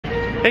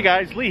Hey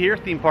guys, Lee here,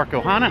 Theme Park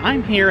Ohana.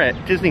 I'm here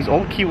at Disney's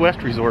Old Key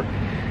West Resort.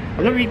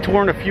 I'm going to be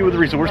touring a few of the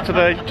resorts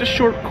today. Just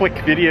short, quick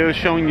videos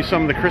showing you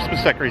some of the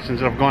Christmas decorations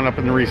that have gone up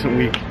in the recent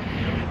week.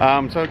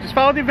 So just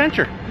follow the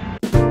adventure.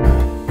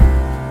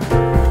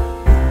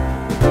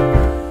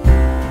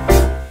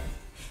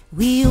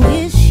 We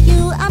wish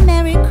you a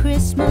Merry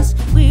Christmas.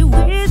 We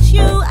wish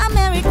you a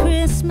Merry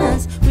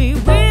Christmas. We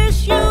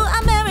wish you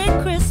a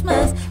Merry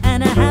Christmas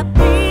and a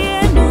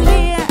Happy New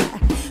Year.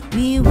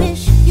 We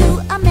wish you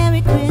a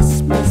Merry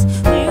Christmas.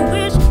 We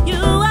wish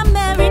you a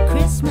Merry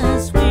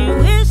Christmas. We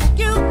wish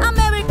you a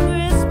Merry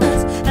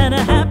Christmas and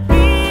a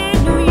Happy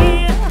New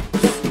Year.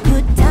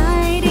 Good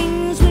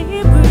tidings we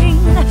bring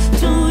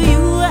to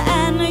you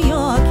and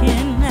your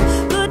kin.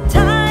 Good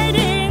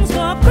tidings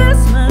for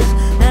Christmas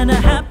and a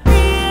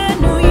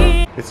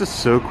Happy. This is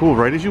so cool.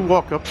 Right as you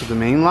walk up to the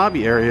main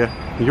lobby area,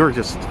 you're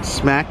just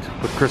smacked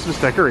with Christmas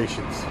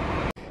decorations.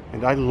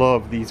 And I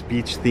love these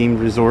beach themed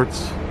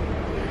resorts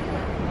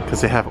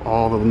because they have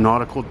all the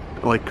nautical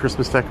like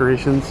Christmas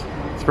decorations.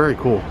 It's very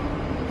cool.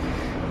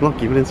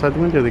 Look, even inside the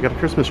window they got a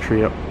Christmas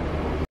tree up.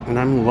 And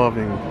I'm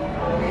loving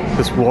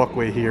this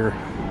walkway here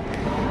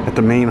at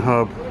the main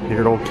hub here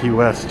at Old Key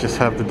West. Just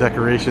have the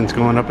decorations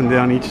going up and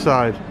down each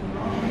side.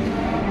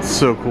 It's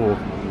so cool.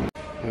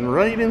 And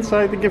right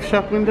inside the gift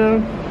shop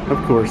window,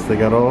 of course, they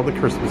got all the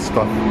Christmas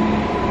stuff.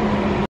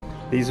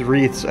 These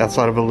wreaths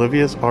outside of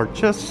Olivia's are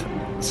just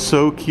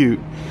so cute.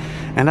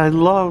 And I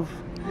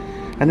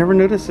never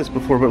noticed this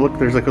before, but look,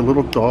 there's like a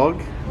little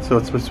dog. So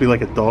it's supposed to be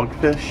like a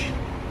dogfish.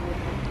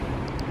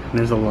 And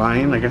there's a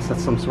lion. I guess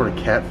that's some sort of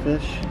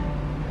catfish.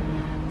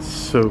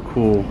 So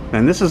cool.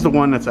 And this is the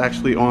one that's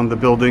actually on the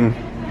building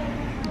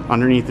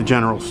underneath the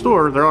general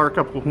store. There are a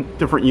couple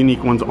different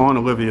unique ones on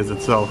Olivia's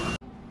itself.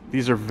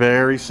 These are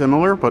very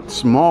similar, but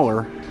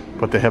smaller,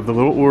 but they have the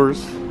little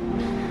oars,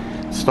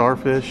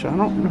 starfish. I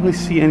don't really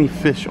see any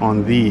fish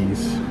on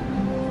these.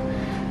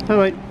 Oh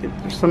wait,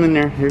 there's some in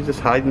there. Here's just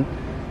hiding.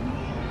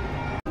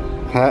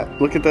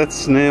 Look at that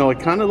snail. It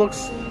kind of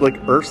looks like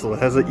Ursula. It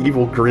has an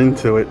evil grin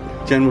to it.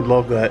 Jen would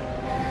love that.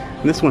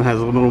 And this one has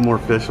a little more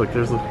fish. Like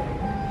there's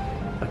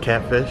a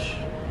catfish.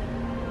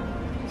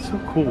 So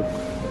cool.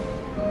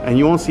 And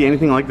you won't see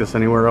anything like this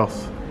anywhere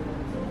else.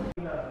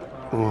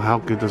 Oh, how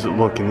good does it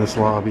look in this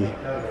lobby?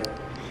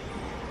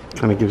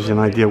 Kind of gives you an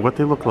idea what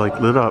they look like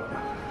lit up.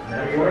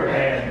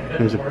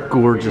 There's a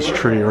gorgeous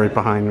tree right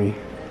behind me.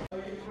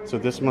 So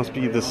this must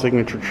be the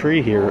signature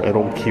tree here at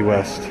Old Key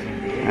West.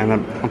 And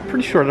I'm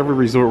pretty sure at every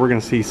resort we're going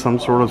to see some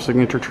sort of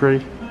signature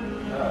tree.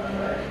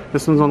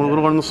 This one's on a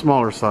little on the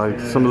smaller side.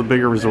 Some of the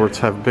bigger resorts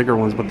have bigger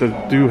ones, but they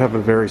do have a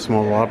very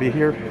small lobby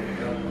here.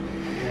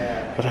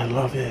 But I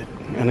love it.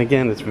 And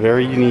again, it's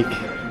very unique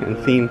and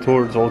themed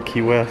towards Old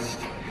Key West.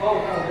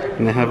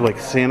 And they have like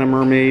Santa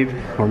Mermaid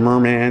or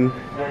Merman,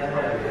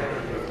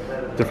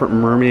 different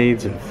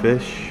mermaids and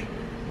fish.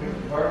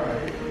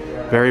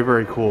 Very,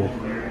 very cool.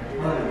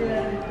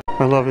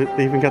 I love it.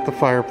 They even got the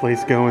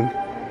fireplace going.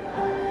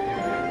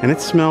 And it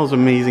smells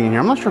amazing in here.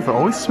 I'm not sure if it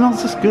always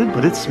smells this good,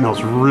 but it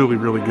smells really,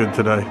 really good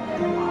today.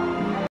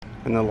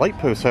 And the light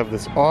posts have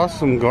this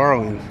awesome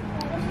garland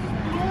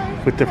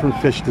with different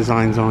fish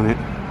designs on it.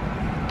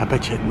 I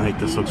bet you at night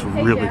this looks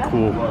really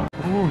cool.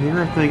 Oh, here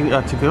at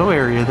the to-go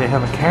area, they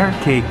have a carrot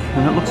cake,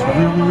 and it looks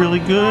really, really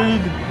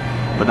good.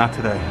 But not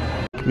today.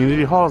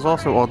 Community Hall is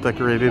also all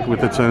decorated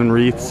with its own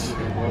wreaths.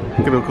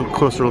 We'll get a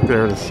closer look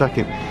there in a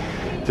second.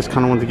 Just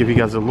kind of wanted to give you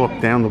guys a look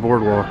down the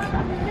boardwalk.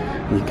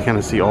 And you can kind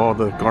of see all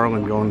the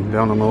garland going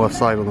down on the left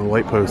side on the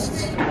light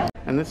posts.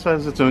 And this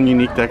has its own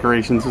unique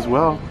decorations as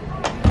well.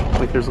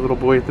 Like there's a little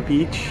boy at the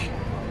beach.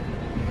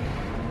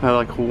 I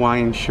like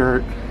Hawaiian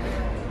shirt.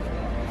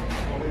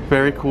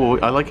 Very cool.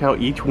 I like how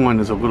each one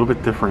is a little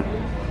bit different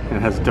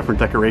and has different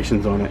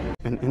decorations on it.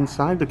 And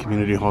inside the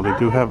community hall, they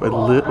do have a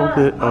little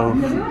bit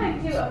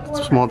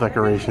of small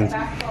decorations.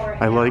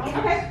 I like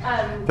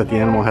that the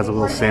animal has a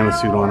little Santa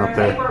suit on up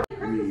there.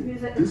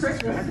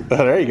 Oh,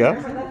 there you go.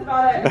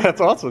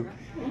 That's awesome.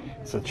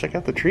 So check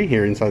out the tree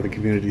here inside the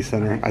community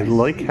center. I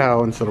like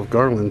how instead of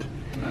garland,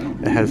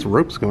 it has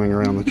ropes going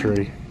around the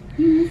tree.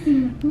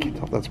 Can't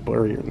tell if that's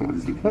blurry or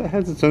not. But it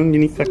has its own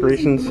unique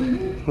decorations,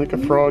 like a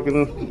frog in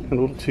a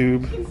little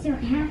tube,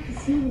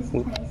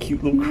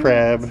 cute little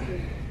crab.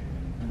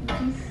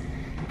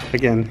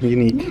 Again,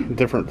 unique,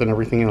 different than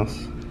everything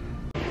else.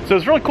 So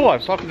it's really cool. I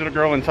was talking to the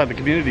girl inside the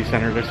community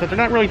center. They said they're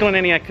not really doing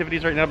any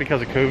activities right now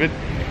because of COVID,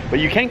 but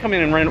you can come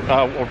in and rent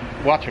or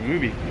watch a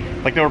movie.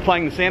 Like they were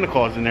playing the Santa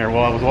Claus in there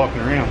while I was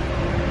walking around.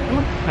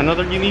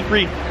 Another unique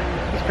wreath.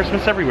 There's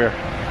Christmas everywhere.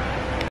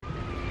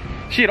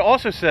 She had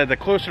also said that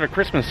closer to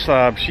Christmas,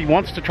 she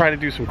wants to try to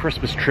do some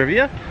Christmas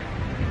trivia,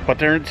 but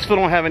they still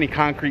don't have any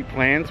concrete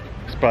plans.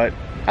 But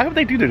I hope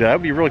they do that. That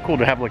would be really cool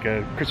to have like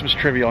a Christmas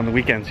trivia on the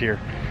weekends here.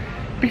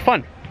 It'd be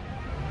fun.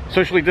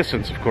 Socially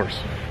distanced, of course.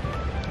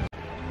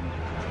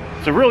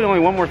 So really only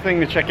one more thing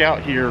to check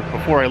out here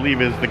before I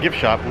leave is the gift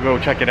shop. We'll go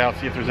check it out,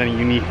 see if there's any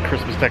unique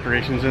Christmas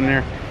decorations in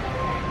there.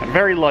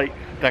 Very light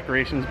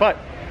decorations, but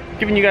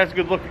giving you guys a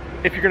good look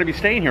if you're going to be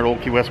staying here at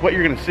Old Key West, what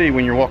you're going to see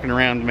when you're walking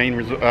around the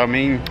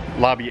main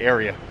lobby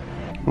area.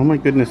 Oh my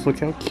goodness, look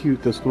how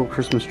cute this little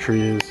Christmas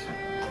tree is.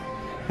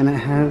 And it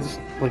has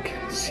like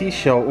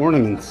seashell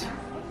ornaments.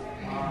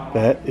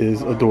 That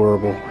is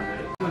adorable.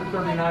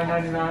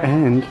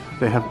 And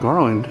they have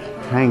garland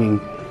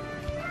hanging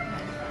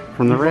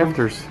from the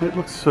rafters. It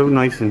looks so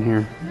nice in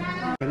here.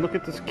 And look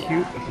at this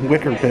cute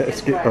wicker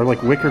basket, or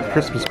like wicker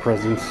Christmas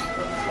presents.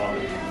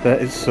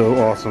 That is so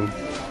awesome.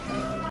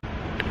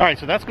 Alright,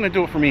 so that's going to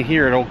do it for me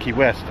here at Old Key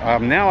West.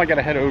 Now I got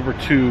to head over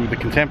to the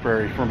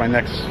Contemporary for my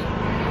next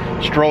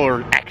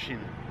stroller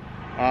action.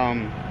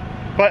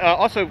 But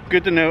also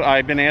good to know,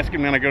 I've been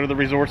asking when I go to the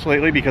resorts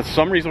lately, because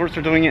some resorts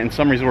are doing it and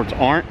some resorts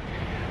aren't.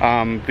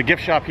 The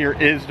gift shop here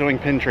is doing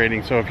pin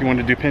trading, so if you want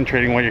to do pin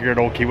trading while you're here at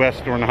Old Key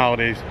West during the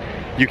holidays,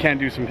 you can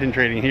do some pin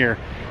trading here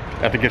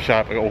at the gift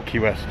shop at Old Key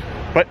West.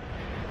 But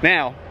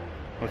now,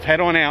 let's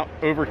head on out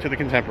over to the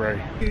Contemporary.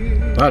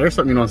 Wow, there's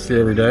something you don't see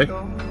every day.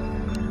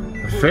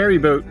 A ferry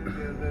boat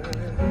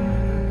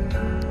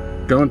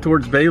going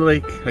towards Bay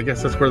Lake. I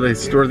guess that's where they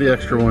store the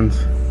extra ones.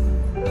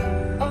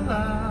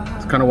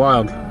 It's kind of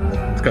wild.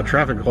 It's got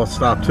traffic all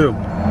stopped too.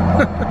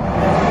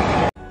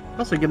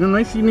 Also get a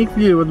nice unique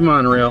view of the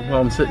monorail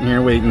while I'm sitting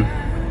here waiting.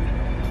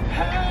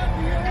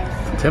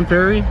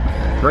 Contemporary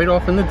right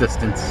off in the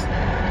distance.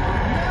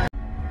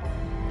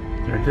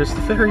 There's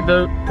the ferry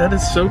boat. That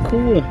is so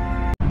cool.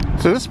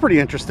 So this is pretty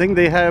interesting.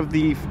 They have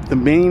the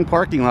main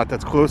parking lot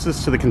that's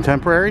closest to the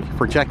Contemporary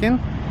for check-in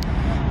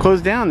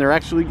closed down. They're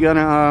actually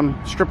gonna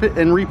strip it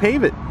and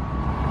repave it.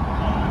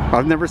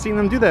 I've never seen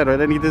them do that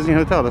at any Disney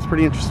hotel. That's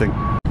pretty interesting.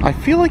 I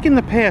feel like in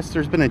the past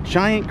there's been a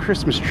giant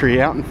Christmas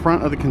tree out in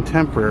front of the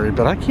Contemporary,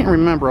 but I can't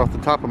remember off the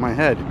top of my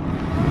head.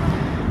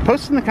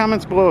 Post in the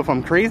comments below if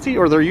I'm crazy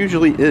or there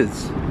usually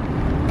is.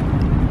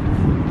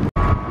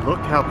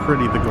 Look how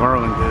pretty the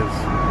garland is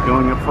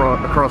going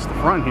across the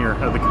front here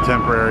of the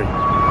Contemporary.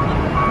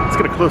 Let's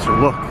get a closer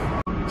look.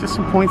 Just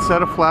some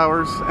poinsettia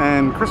flowers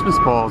and Christmas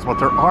balls, but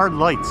there are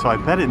lights, so I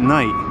bet at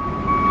night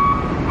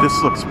this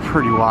looks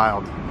pretty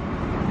wild.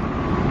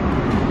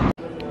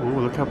 Ooh,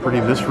 look how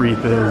pretty this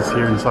wreath is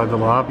here inside the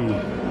lobby.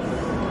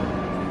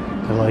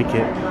 I like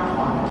it.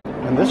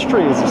 And this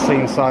tree is the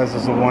same size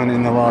as the one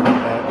in the lobby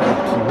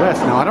at Key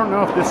West. Now I don't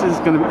know if this is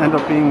going to end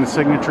up being the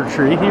signature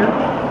tree here,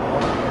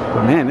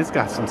 but man, it's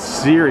got some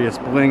serious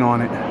bling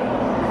on it.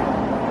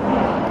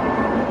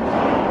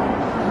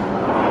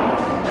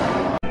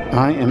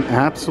 I am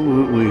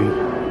absolutely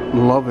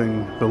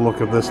loving the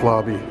look of this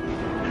lobby.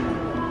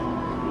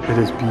 It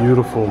is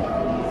beautiful.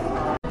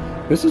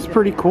 This is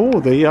pretty cool.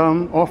 They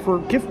offer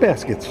gift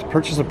baskets.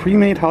 Purchase a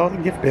pre-made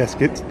holiday gift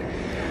basket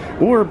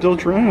or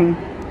build your own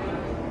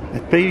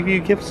at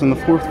Bayview Gifts on the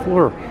 4th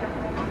floor.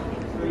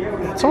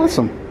 That's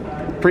awesome.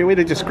 Great way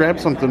to just grab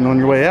something on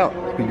your way out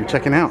when you're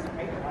checking out.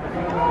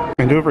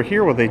 And over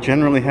here, where they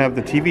generally have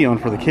the TV on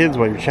for the kids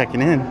while you're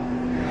checking in,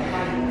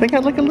 they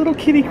got like a little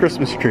kitty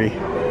Christmas tree.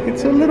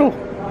 It's a little,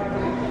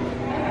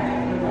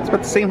 it's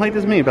about the same height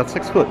as me, about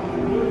 6 foot.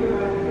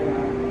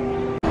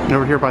 And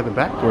over here by the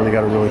back door, they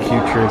got a really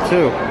cute tree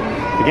too.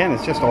 Again,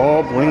 it's just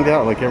all blinged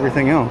out like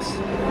everything else.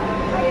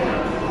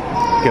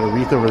 Got a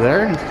wreath over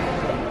there.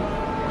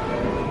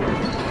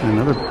 And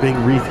another big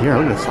wreath here.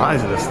 Look at the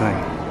size of this thing.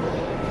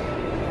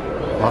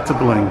 Lots of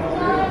bling.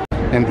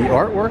 And the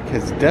artwork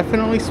has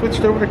definitely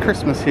switched over to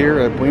Christmas here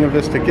at Buena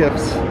Vista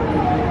Gifts.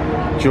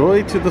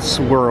 Joy to the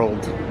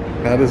Swirled.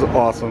 That is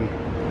awesome.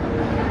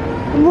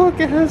 Look,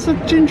 it has a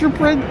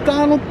gingerbread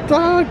Donald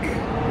Duck.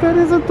 That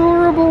is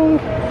adorable.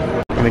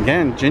 And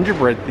again,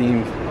 gingerbread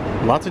themed.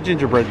 Lots of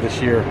gingerbread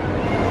this year. Look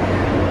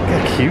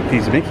how cute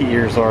these Mickey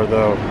ears are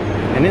though.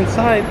 And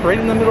inside, right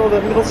in the middle of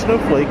that little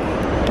snowflake,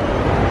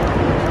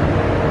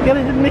 you got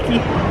a hidden Mickey.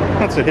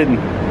 Not so hidden,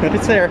 but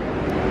it's there.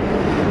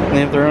 And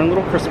they have their own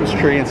little Christmas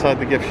tree inside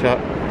the gift shop.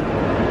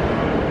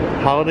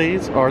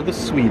 Holidays are the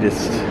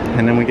sweetest.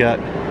 And then we got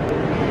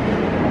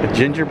a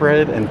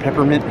gingerbread and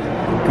peppermint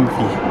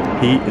Goofy.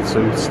 He is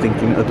so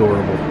stinking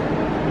adorable.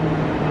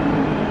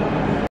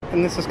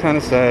 And this is kind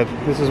of sad.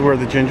 This is where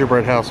the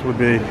gingerbread house would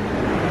be,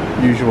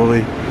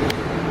 usually.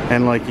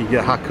 And like you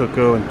get hot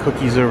cocoa and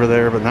cookies over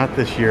there, but not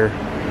this year.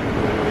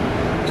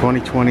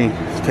 2020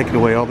 is taking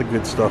away all the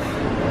good stuff.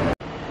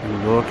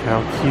 And look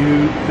how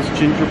cute this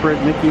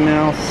gingerbread Mickey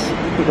Mouse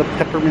with a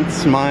peppermint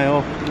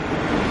smile.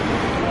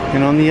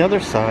 And on the other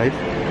side,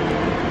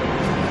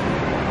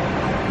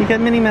 you got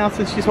Minnie Mouse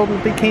and she's holding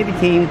a big candy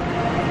cane.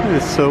 It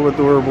is so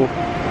adorable.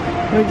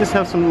 And we just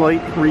have some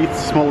light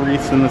wreaths, small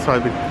wreaths inside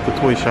the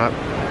toy shop.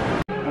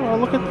 Oh,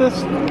 look at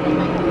this.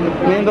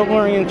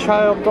 Mandalorian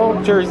child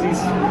dog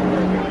jerseys.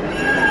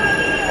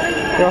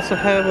 They also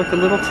have like a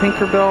little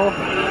Tinkerbell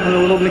and a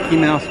little Mickey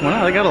Mouse one.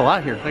 Wow, they got a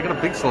lot here. They got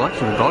a big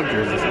selection of dog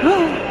jerseys.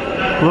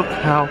 Look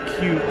how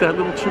cute that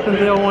little Chip and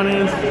Dale one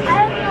is.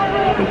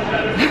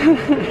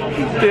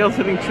 Dale's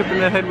hitting Chip in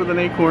the head with an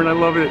acorn. I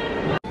love it.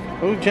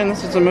 Oh, Jen,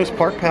 this is the most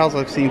Park Pals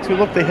I've seen too.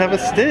 Look, they have a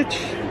Stitch.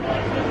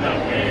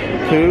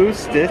 Pooh,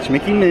 Stitch,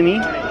 Mickey, Minnie,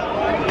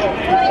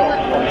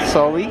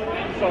 Sully.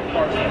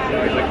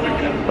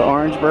 the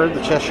orange bird,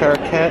 the Cheshire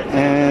cat,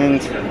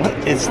 and what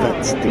is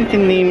that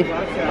stinking name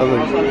of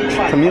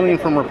the chameleon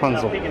from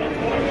Rapunzel?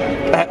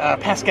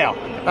 Pascal.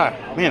 Ah,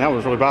 man, that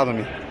was really bothering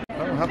me.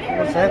 Oh, how cool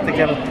was that? They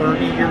got a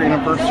 30-year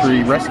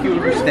anniversary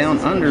rescuers down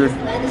under,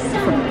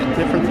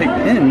 different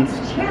type pins.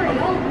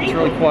 It's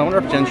really cool. I wonder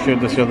if Jen showed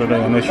this the other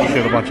day. I know she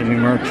showed a bunch of new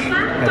merch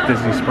at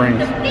Disney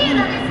Springs.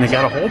 And they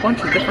got a whole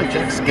bunch of different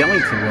Jack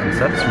Skellington ones.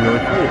 That's really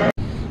cool.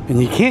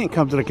 And you can't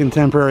come to the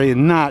Contemporary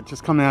and not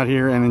just come out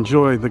here and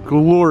enjoy the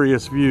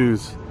glorious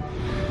views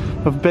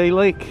of Bay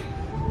Lake.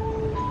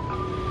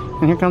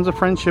 And here comes a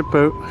friendship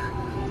boat.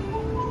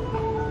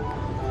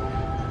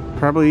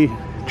 Probably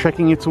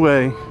trekking its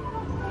way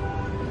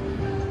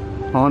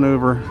on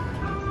over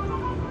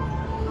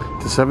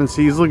to Seven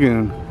Seas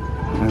Lagoon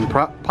and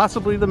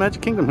possibly the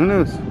Magic Kingdom, who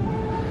knows.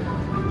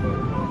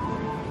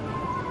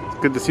 It's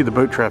good to see the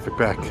boat traffic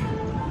back.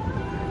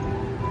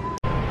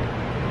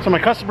 So my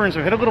customers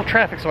have hit a little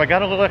traffic, so I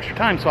got a little extra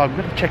time, so I'm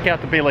going to check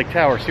out the Bay Lake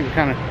Tower, see what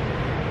kind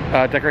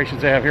of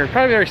decorations they have here.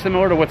 Probably very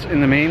similar to what's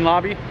in the main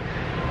lobby,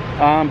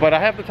 but I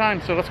have the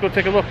time, so let's go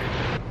take a look.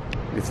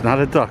 It's not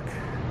a duck,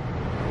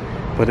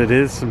 but it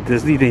is some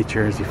Disney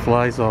nature as he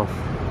flies off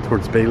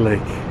towards Bay Lake.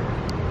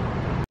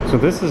 So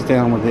this is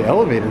down where the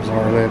elevators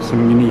are. They have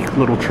some unique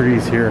little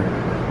trees here.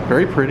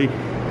 Very pretty.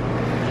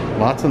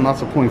 Lots and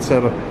lots of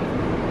poinsettia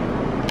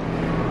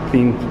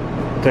themed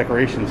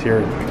decorations here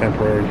at the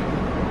Contemporary.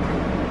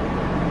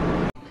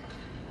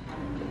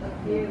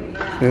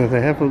 Yeah,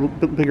 they have a little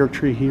bit bigger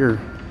tree here,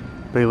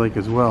 Bay Lake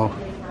as well.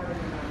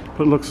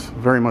 But it looks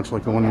very much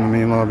like the one in the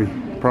main lobby.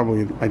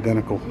 Probably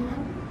identical.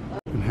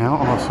 And how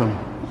awesome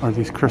are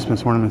these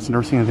Christmas ornaments? I've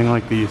never seen anything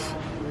like these.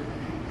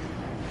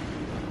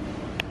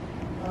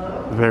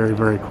 Very,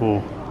 very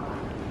cool.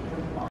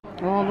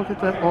 Oh, look at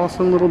that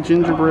awesome little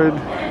gingerbread.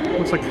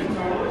 Looks like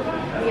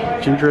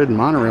a gingerbread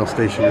monorail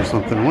station or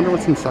something. I wonder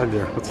what's inside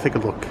there. Let's take a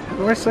look.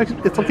 Oh, it's like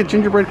a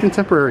gingerbread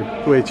Contemporary,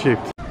 the way it's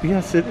shaped.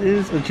 Yes, it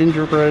is a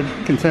gingerbread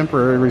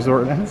Contemporary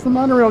resort. It has the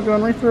monorail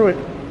going right through it.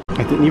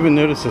 I didn't even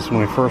notice this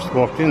when I first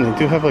walked in. They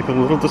do have like a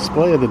little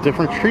display of the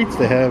different treats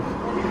they have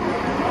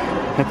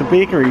at the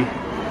bakery.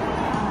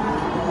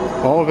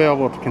 All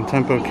available at the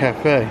Contempo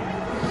Cafe.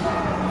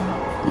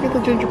 Look at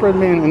the gingerbread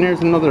man, and there's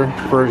another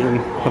version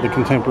of the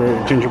Contemporary,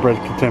 gingerbread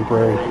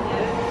Contemporary.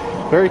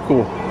 Very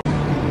cool.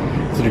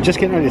 So they're just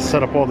getting ready to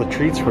set up all the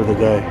treats for the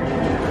day.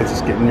 It's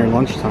just getting near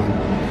lunchtime.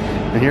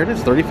 And here it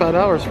is,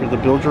 $35 for the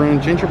build your own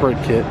gingerbread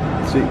kit.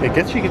 So I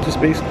guess you could just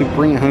basically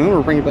bring it home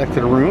or bring it back to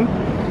the room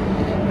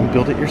and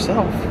build it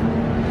yourself.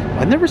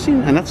 I've never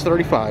seen, and that's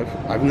 $35.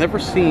 I've never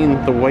seen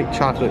the white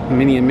chocolate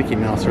Minnie and Mickey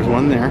Mouse. There's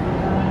one there.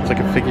 It's like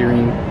a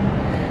figurine.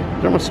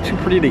 They're almost too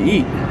pretty to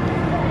eat.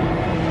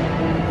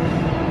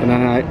 And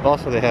then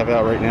they have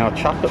out right now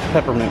chocolate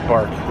peppermint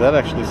bark. That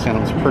actually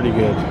sounds pretty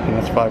good, and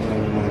that's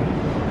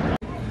 $5.99.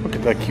 Look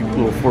at that cute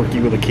little Forky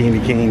with a candy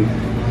cane.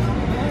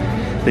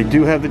 They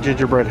do have the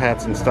gingerbread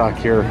hats in stock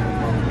here.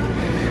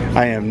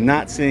 I am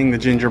not seeing the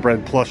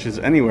gingerbread plushes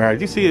anywhere. I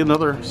do see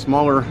another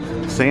smaller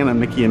Santa,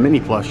 Mickey, and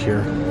Minnie plush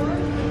here,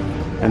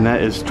 and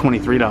that is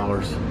 $23.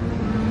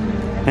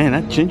 Man,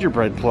 that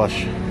gingerbread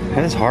plush,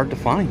 that is hard to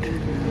find.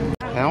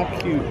 How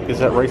cute is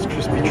that Rice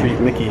Krispie Treat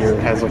Mickey here?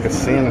 It has like a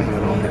Santa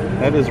hat on it.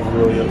 That is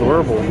really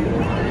adorable.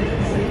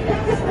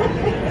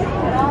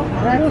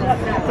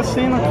 The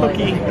Santa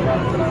cookie.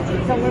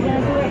 So we're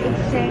going to do an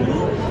exchange.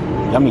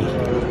 Yummy.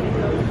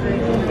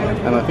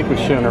 And I think we've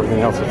shown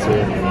everything else that's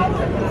here.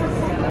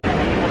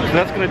 So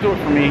that's going to do it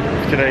for me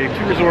today.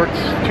 2 resorts,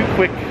 2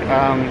 quick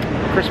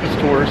Christmas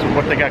tours of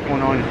what they got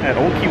going on at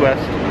Old Key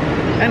West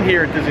and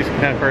here at Disney's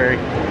Contemporary.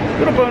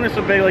 Little bonus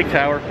of Bay Lake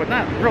Tower, but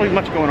not really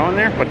much going on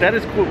there. But that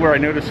is cool where I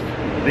noticed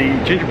the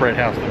gingerbread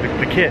house,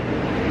 the kit.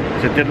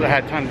 So I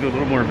had time to do a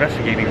little more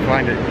investigating and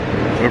find it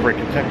over at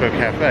Contempo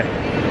Cafe.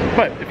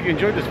 But if you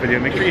enjoyed this video,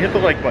 make sure you hit the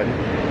like button,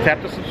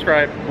 tap the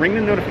subscribe, ring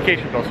the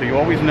notification bell so you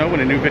always know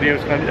when a new video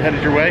is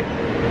headed your way.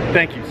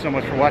 Thank you so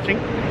much for watching,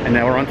 and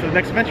now we're on to the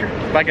next adventure.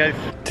 Bye guys.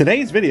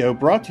 Today's video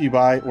brought to you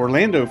by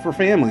Orlando for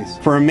Families.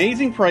 For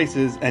amazing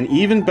prices and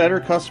even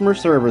better customer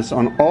service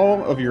on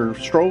all of your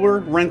stroller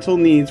rental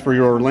needs for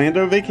your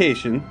Orlando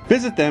vacation,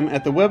 visit them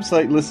at the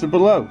website listed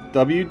below,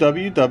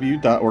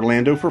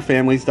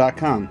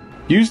 www.orlandoforfamilies.com.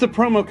 Use the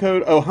promo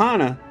code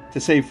Ohana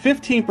to save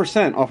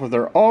 15% off of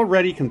their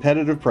already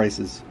competitive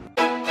prices.